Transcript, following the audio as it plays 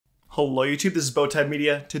Hello YouTube, this is Bowtied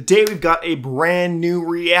Media. Today we've got a brand new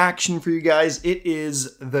reaction for you guys. It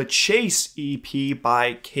is the Chase EP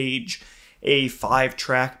by Kage, a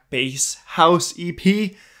 5-track bass house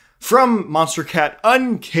EP from Monstercat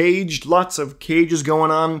unKAGEd. Lots of Kages going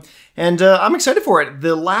on, and I'm excited for it.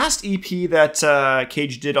 The last EP that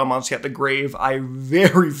Kage did on Monstercat, The Grave, I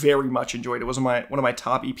very much enjoyed. It was one of my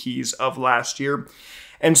top EPs of last year.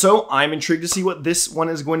 And so I'm intrigued to see what this one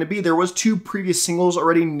is going to be. There was 2 previous singles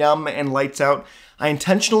already, Numb and Lights Out. I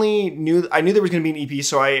intentionally knew there was going to be an EP,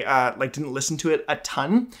 so I didn't listen to it a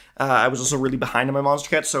ton. I was also really behind on my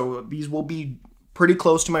Monstercat, so these will be pretty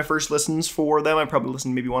close to my first listens for them. I probably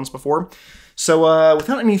listened maybe once before. So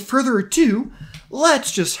without any further ado,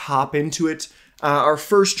 let's just hop into it. Our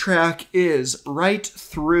first track is Right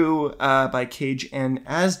Through by Kage and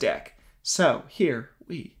unKAGEd. So here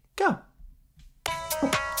we go.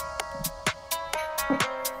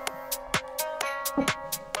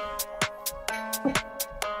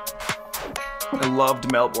 I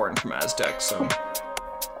loved Melbourne from unKAGEd, so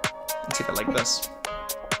let's see if I like this.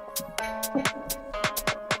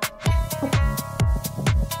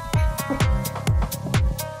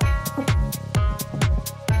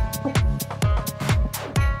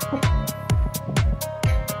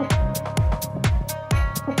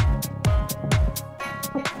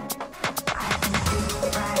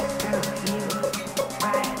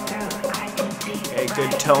 A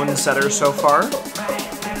good tone setter so far.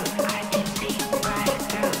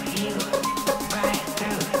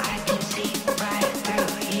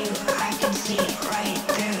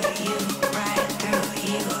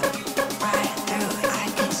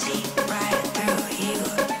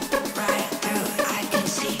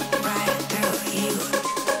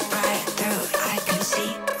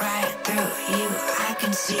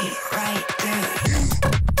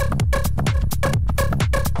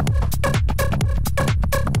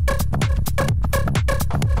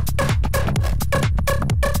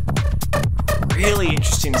 Really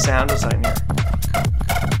interesting sound design here.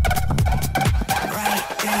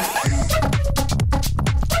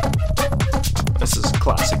 This is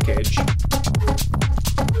classic Kage.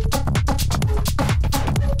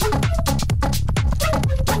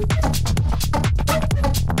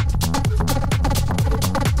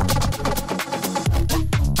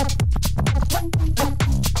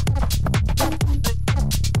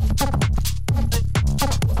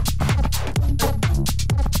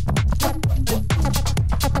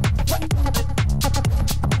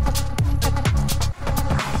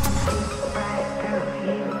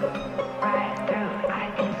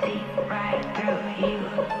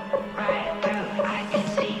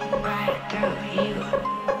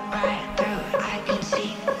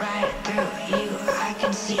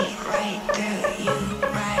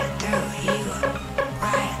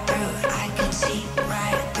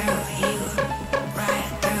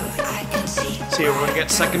 See, we're gonna get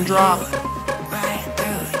second drop.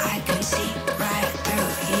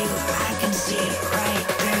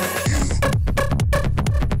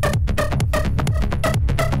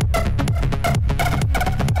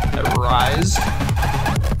 A rise.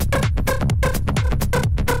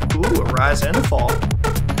 Ooh, a rise and a fall.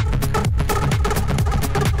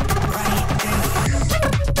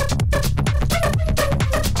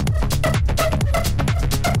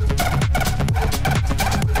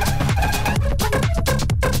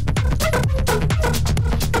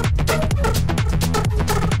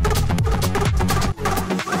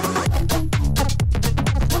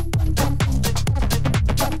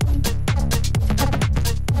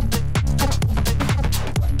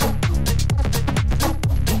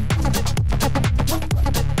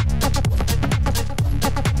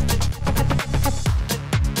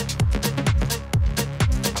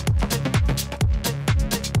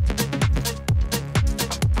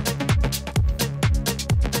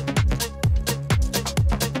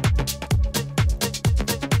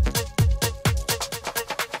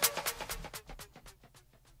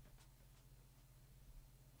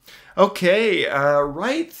 Okay,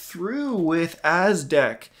 Right Through with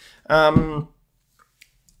unKAGEd.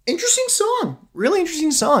 Interesting song. Really interesting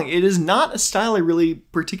song. It is not a style I really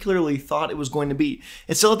particularly thought it was going to be.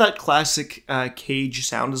 It still had that classic Kage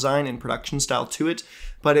sound design and production style to it,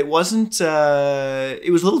 but it wasn't,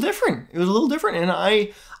 it was a little different. It was a little different, and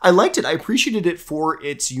I liked it. I appreciated it for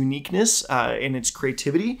its uniqueness and its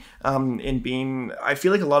creativity in being, I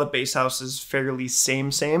feel like a lot of bass house is fairly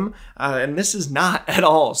same, and this is not at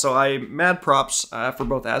all. So mad props for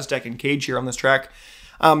both unKAGEd and Kage here on this track.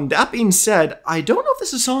 That being said, I don't know if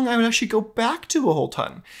this is a song I would actually go back to a whole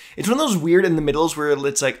ton. It's one of those weird in the middles where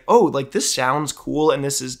it's like, oh, like this sounds cool and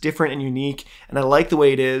this is different and unique and I like the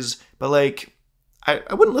way it is, but like,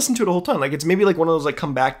 I wouldn't listen to it a whole ton. Like, it's maybe like one of those like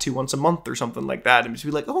come back to once a month or something like that, and just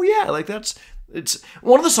be like, oh yeah, like it's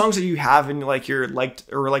one of the songs that you have in like your liked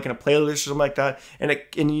or like in a playlist or something like that,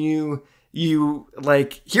 and you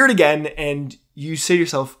like hear it again and you say to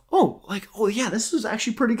yourself, oh yeah, this is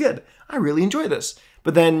actually pretty good. I really enjoy this.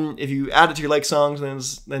 But then if you add it to your like songs,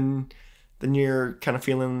 then you're kind of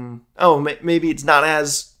feeling, oh, maybe it's not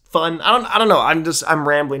as fun. I don't know. I'm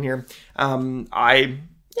rambling here. I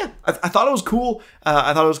thought it was cool.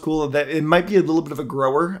 I thought it was cool that it might be a little bit of a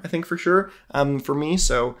grower, I think, for sure, for me.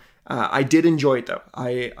 So I did enjoy it, though.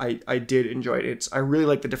 I did enjoy it. I really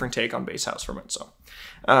like the different take on bass house from it. So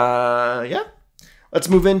yeah, let's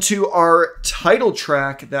move into our title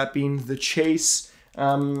track, that being The Chase,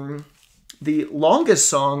 the longest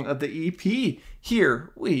song of the EP. Here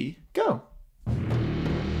we go.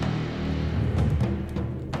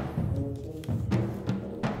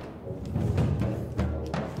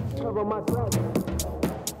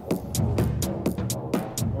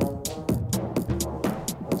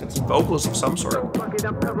 It's vocals of some sort.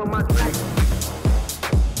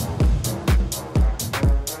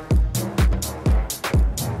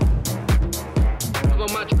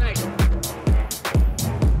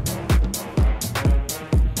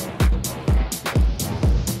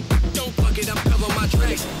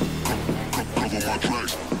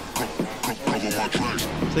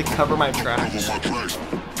 They cover my tracks.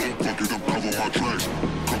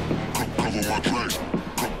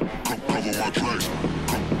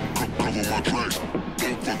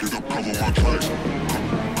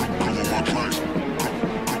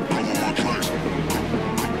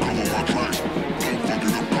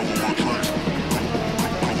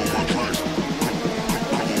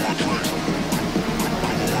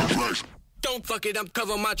 Don't fuck it up,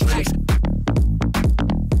 cover my tracks.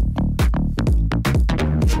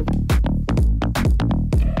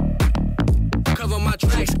 Cover my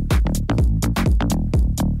tracks.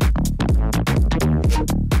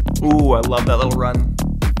 Ooh, I love that little run.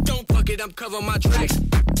 Don't fuck it up, cover my tracks.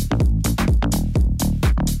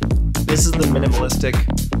 This is the minimalistic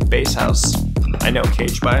bass house I know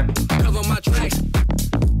Kage by. Cover my tracks.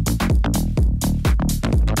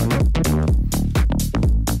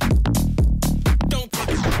 Don't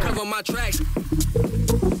fuck it up, cover my tracks.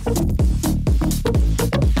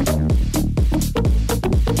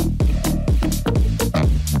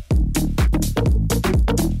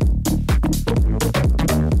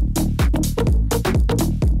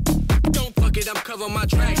 Cover my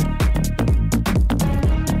tracks.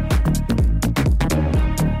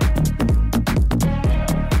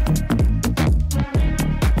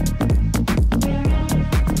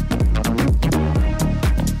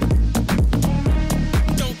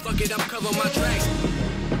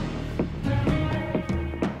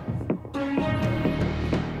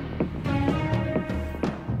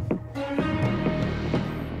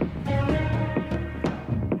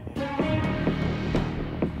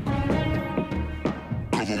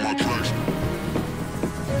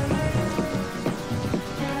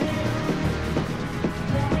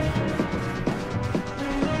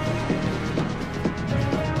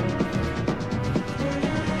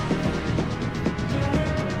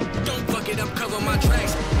 Don't fuck it up, cover my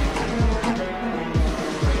tracks.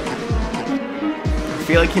 I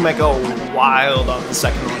feel like he might go wild on the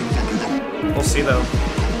second one. We'll see though.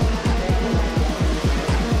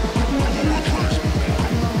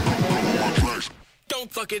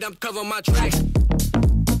 Don't fuck it up, cover my tracks.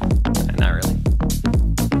 Not really.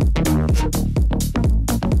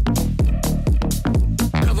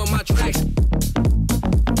 Cover my tracks.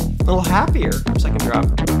 A little happier second drop.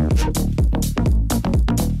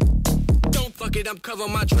 Don't fuck it up, cover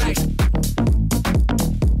my tracks.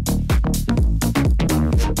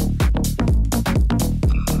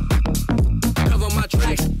 Cover my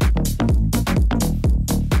tracks.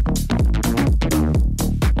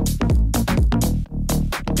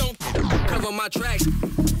 Don't cover my tracks.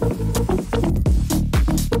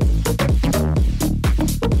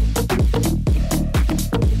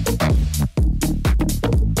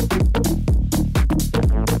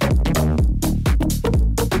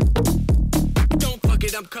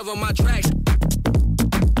 Cover my tracks.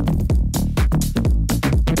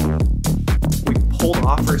 We pulled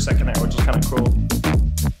off for a second there, which is kind of cool.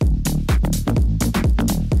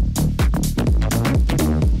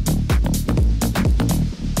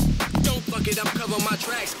 Don't fuck it up, cover my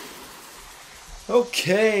tracks.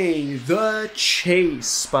 Okay, The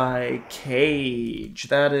Chase by Kage.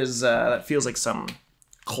 That is that feels like some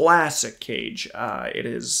classic Kage. It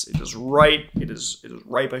is ripe. It is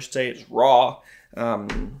ripe, I should say. It's raw.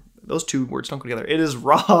 those two words don't go together. It is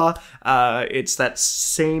raw. It's that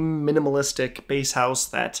same minimalistic bass house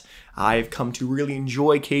that I've come to really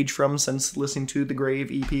enjoy Kage from since listening to the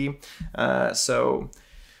Grave EP. So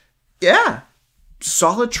yeah,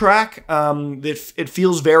 solid track. It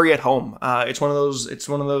feels very at home. It's one of those.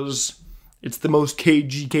 It's the most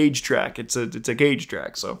Kage track. It's a Kage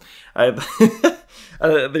track. So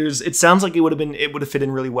it sounds like it would have fit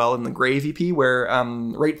in really well in the Grave EP, where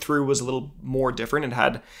Right Through was a little more different. It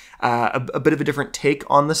had a bit of a different take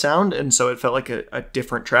on the sound, and so it felt like a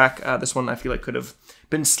different track. This one I feel like could have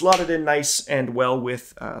been slotted in nice and well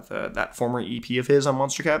with that former EP of his on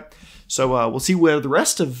Monster Cat. So we'll see where the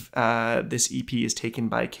rest of this EP is taken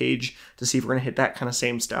by Kage, to see if we're going to hit that kind of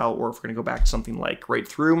same style, or if we're going to go back to something like Right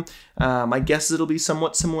Through. My guess is it'll be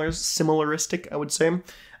somewhat similaristic, I would say.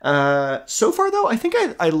 So far, though, I think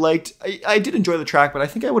I did enjoy the track, but I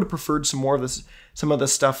think I would have preferred some of the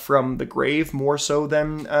stuff from the Grave more so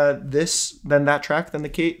than that track, than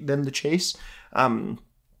the Chase.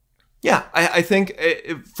 Yeah, I think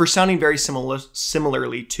for sounding very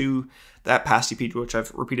similarly to that past EP, which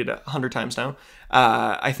I've repeated 100 times now,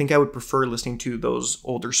 I think I would prefer listening to those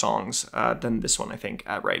older songs than this one, I think,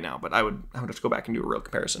 right now. But I would have to go back and do a real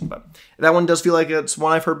comparison. But that one does feel like it's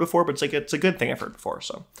one I've heard before, but it's a good thing I've heard before.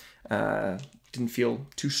 So didn't feel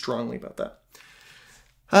too strongly about that.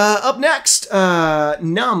 Up next,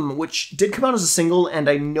 Numb, which did come out as a single, and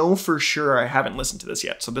I know for sure I haven't listened to this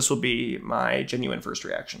yet, so this will be my genuine first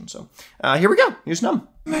reaction. So here we go. Here's Numb.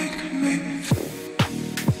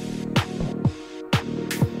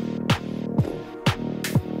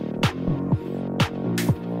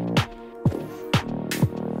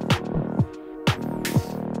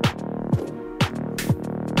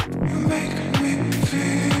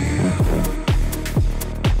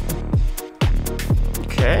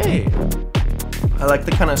 Okay. I like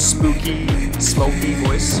the kind of spooky, smoky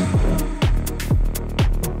voice.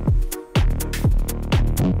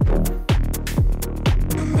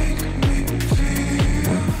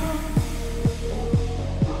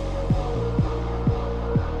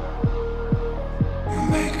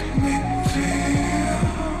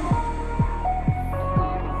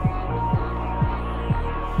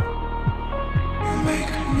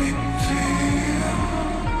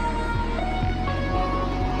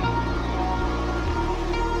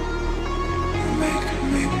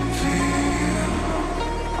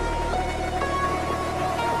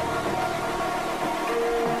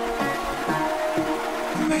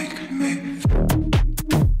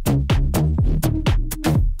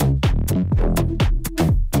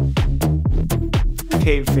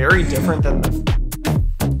 Okay, very different than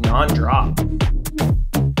the non-drop.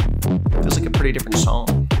 Feels like a pretty different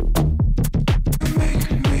song.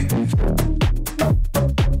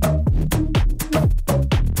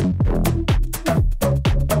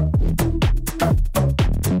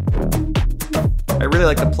 I really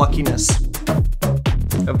like the pluckiness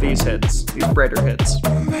of these hits, these brighter hits.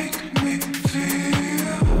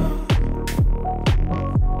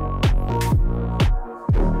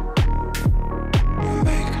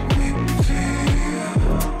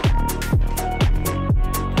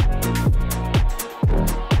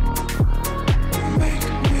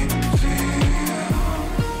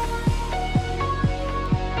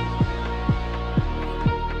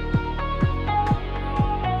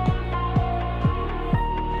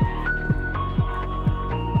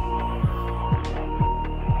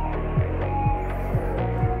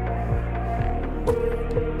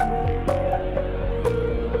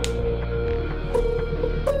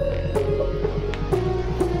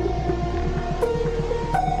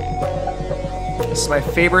 This is my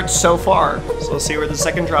favorite so far, so we'll see where the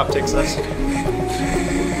second drop takes us.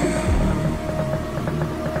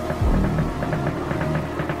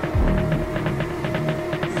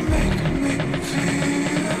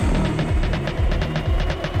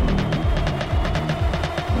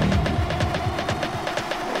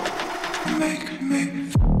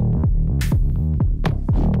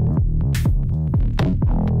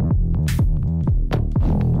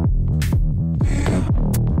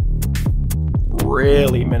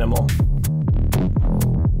 Really minimal.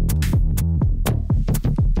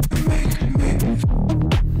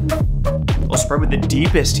 Well, it's probably the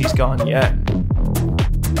deepest he's gone yet.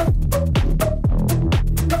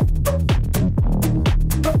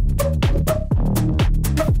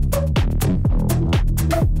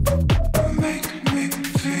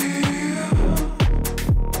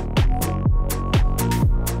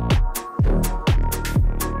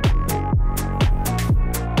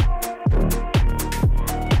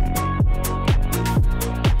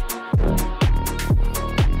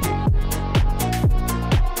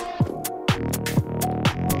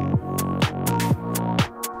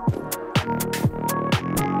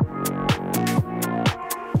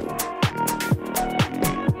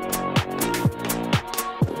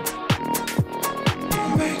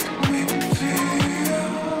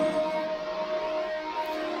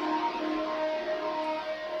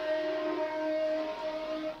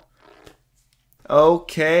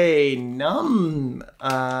 Okay, Numb,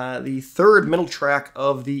 the third middle track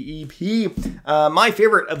of the EP. My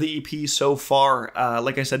favorite of the EP so far.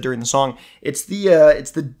 Like I said during the song, it's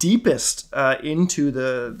the deepest into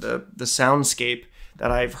the soundscape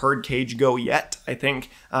that I've heard Kage go yet, I think,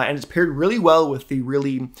 and it's paired really well with the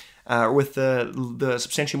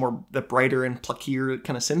substantially more the brighter and pluckier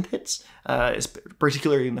kind of synth hits,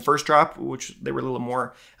 particularly in the first drop, which they were a little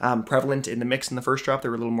more prevalent in the mix in the first drop. They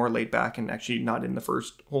were a little more laid back and actually not in the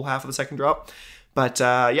first whole half of the second drop. But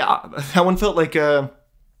yeah, that one felt like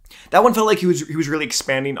he was really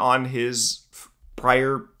expanding on his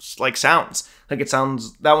prior like sounds. Like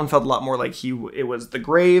that one felt a lot more like it was the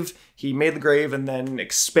grave. He made the grave and then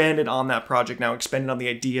expanded on that project. Now expanded on the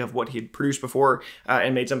idea of what he had produced before,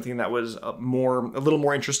 and made something that was a little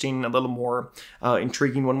more interesting, a little more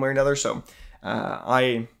intriguing one way or another. So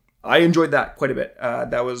I enjoyed that quite a bit.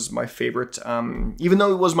 That was my favorite. Even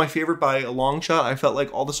though it was my favorite by a long shot, I felt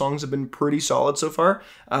like all the songs have been pretty solid so far,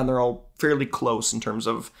 and they're all fairly close in terms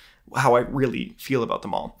of how I really feel about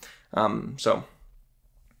them all. So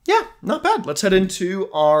yeah, not bad. Let's head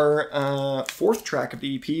into our fourth track of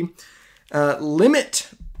the EP, Limit,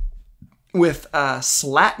 with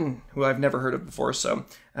Slatin, who I've never heard of before, so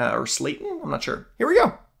or Slayton, I'm not sure. Here we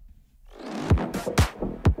go.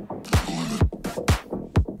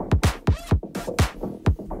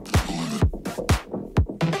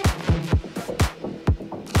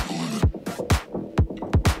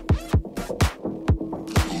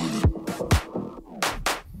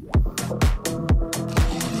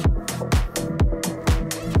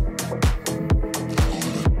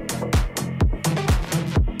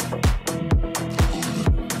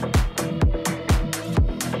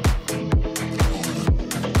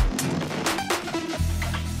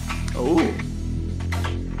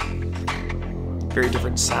 Very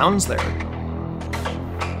different sounds there.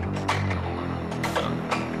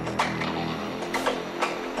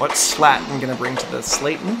 What's Slatin gonna bring to the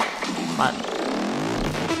Slayton? Slatin.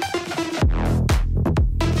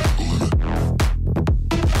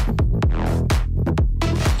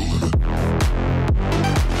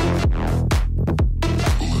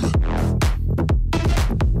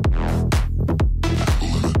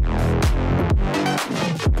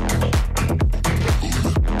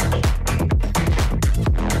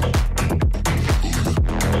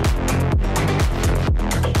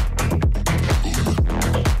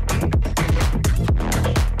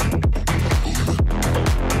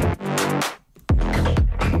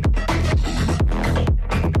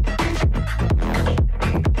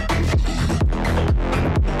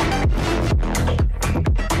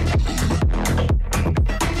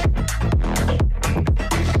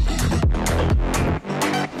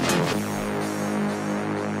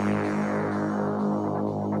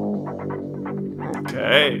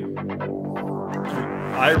 Okay.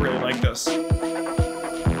 I really like this.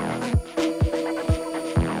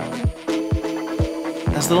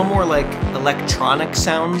 Has a little more like electronic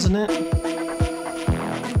sounds in it.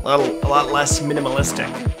 A lot less minimalistic.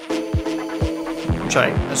 Which I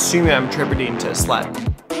assume I'm attributing to Slatin.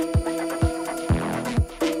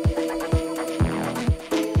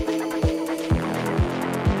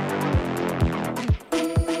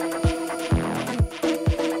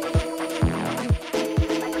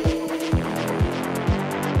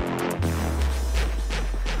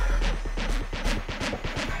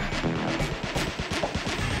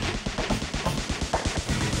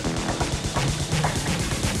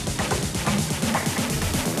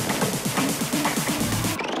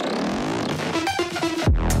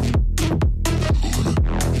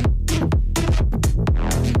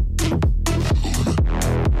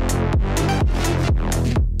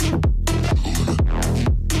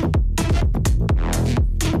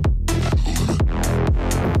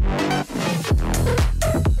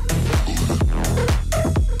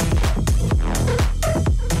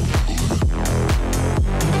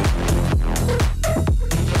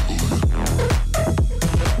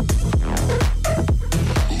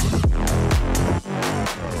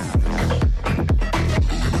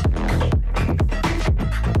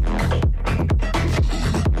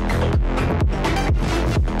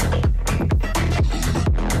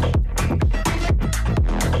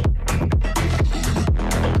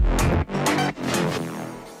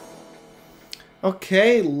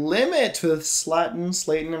 Okay, Limit with Slayton.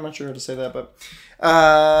 I'm not sure how to say that, but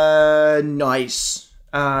nice.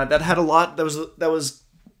 That had a lot. That was.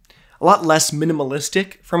 a lot less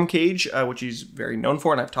minimalistic from Kage, which he's very known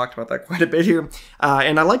for, and I've talked about that quite a bit here.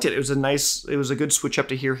 And I liked it. It was a good switch up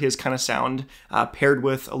to hear his kind of sound, paired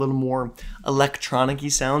with a little more electronic-y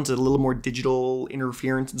sounds, a little more digital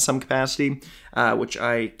interference in some capacity, which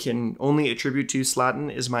I can only attribute to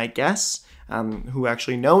Slatin is my guess. Who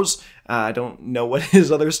actually knows. I don't know what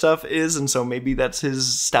his other stuff is, and so maybe that's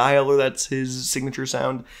his style or that's his signature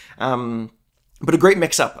sound. But a great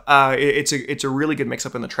mix-up. It's a really good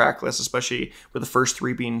mix-up in the track list, especially with the first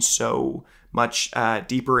three being so much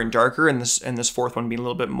deeper and darker, and this fourth one being a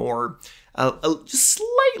little bit more, just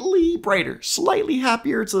slightly brighter, slightly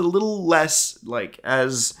happier. It's a little less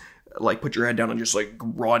put your head down and just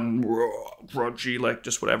run, grungy,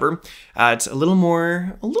 just whatever. It's a little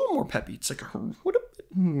more peppy. It's it's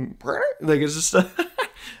just. I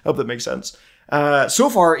hope that makes sense. So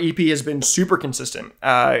far, EP has been super consistent.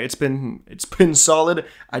 It's been solid.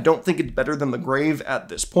 I don't think it's better than The Grave at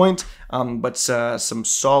this point, but some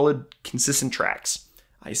solid, consistent tracks.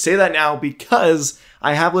 I say that now because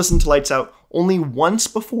I have listened to Lights Out only once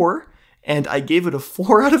before, and I gave it a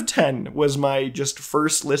 4 out of 10 was my just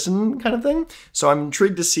first listen kind of thing. So I'm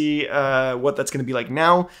intrigued to see what that's going to be like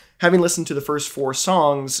now. Having listened to the first 4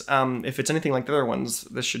 songs, if it's anything like the other ones,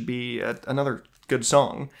 this should be another good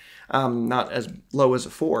song. Not as low as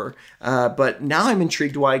a 4. But now I'm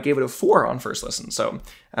intrigued why I gave it a 4 on first listen. So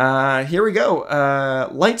here we go.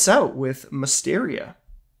 Lights Out with Mysteria.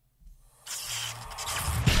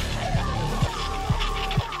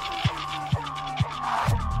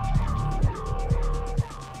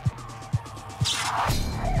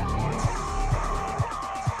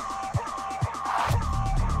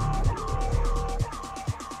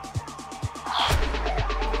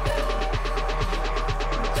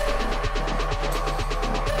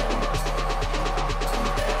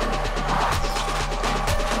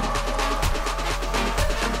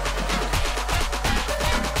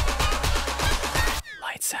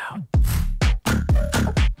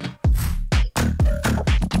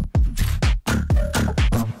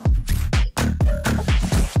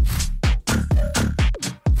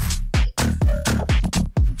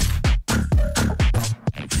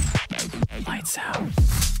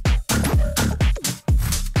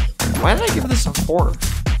 Why did I give this a 4?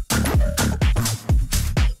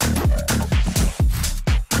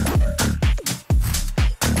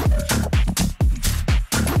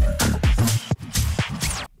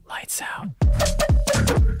 Lights out.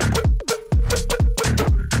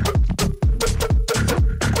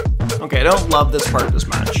 Okay, I don't love this part as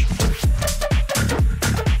much.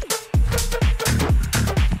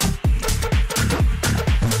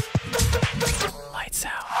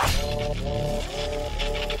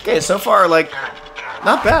 Okay, so far,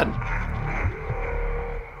 not bad.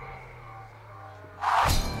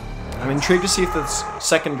 I'm intrigued to see if this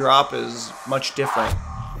second drop is much different.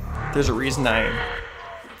 There's a reason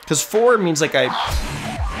because 4 means I'm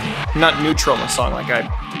not neutral in the song,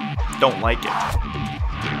 I don't like it.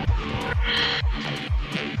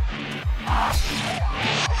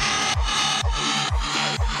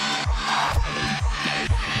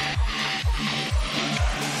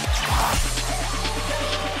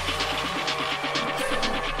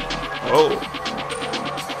 Oh.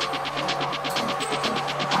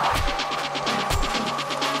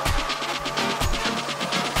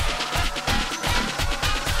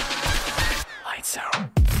 Lights out.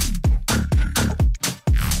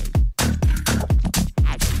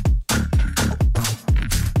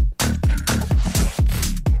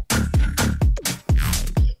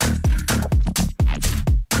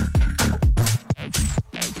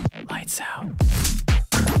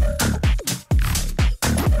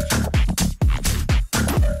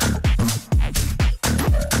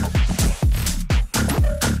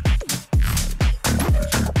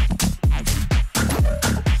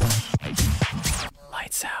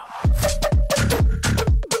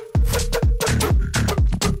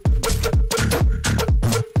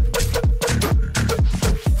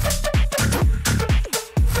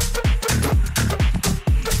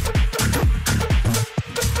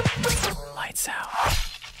 Lights out.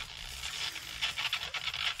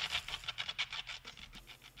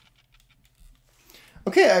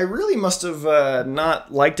 Okay, I really must have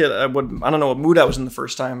not liked it. I don't know what mood I was in the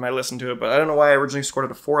first time I listened to it, but I don't know why I originally scored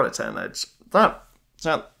it a 4 out of 10. It's not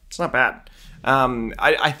bad.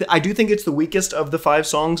 I do think it's the weakest of the 5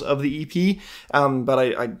 songs of the EP, but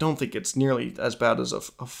I don't think it's nearly as bad as a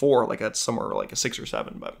 4. That's somewhere like a 6 or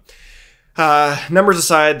 7. But numbers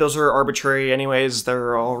aside, those are arbitrary anyways.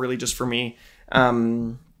 They're all really just for me.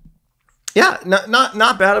 Yeah,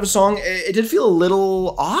 not bad of a song. It did feel a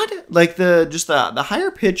little odd, like the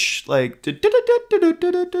higher pitch, like just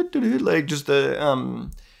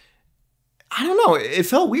the I don't know. It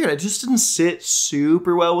felt weird. It just didn't sit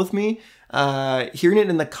super well with me. Hearing it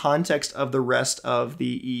in the context of the rest of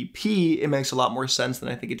the EP, it makes a lot more sense than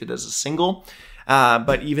I think it did as a single.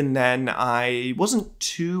 But even then, I wasn't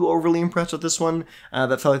too overly impressed with this one.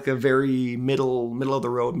 That felt like a very middle of the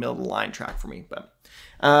road, middle of the line track for me. But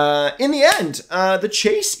in the end, the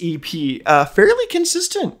Chase EP, fairly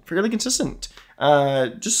consistent.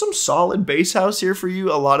 Just some solid bass house here for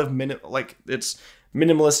you. A lot of it's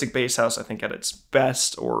minimalistic bass house, I think, at its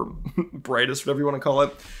best or brightest, whatever you want to call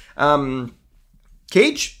it.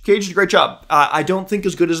 Kage did a great job. I don't think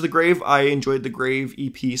as good as The Grave. I enjoyed The Grave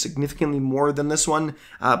EP significantly more than this one,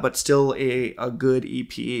 but still a good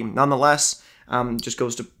EP nonetheless. Just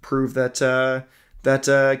goes to prove that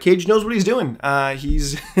Kage knows what he's doing.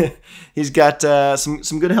 He's got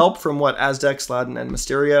some good help from Aztec, Sladen, and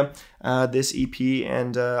Mysteria this EP,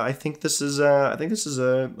 and I think this is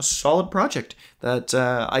a solid project that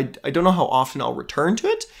I don't know how often I'll return to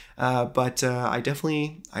it, but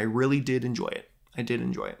I really did enjoy it. I did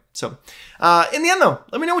enjoy it. So, in the end, though,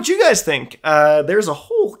 let me know what you guys think. There's a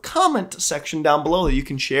whole comment section down below that you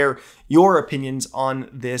can share your opinions on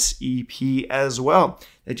this EP as well.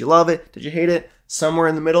 Did you love it? Did you hate it? Somewhere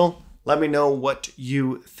in the middle. Let me know what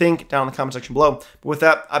you think down in the comment section below. But with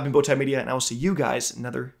that, I've been Bowtied Media, and I will see you guys in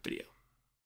another video.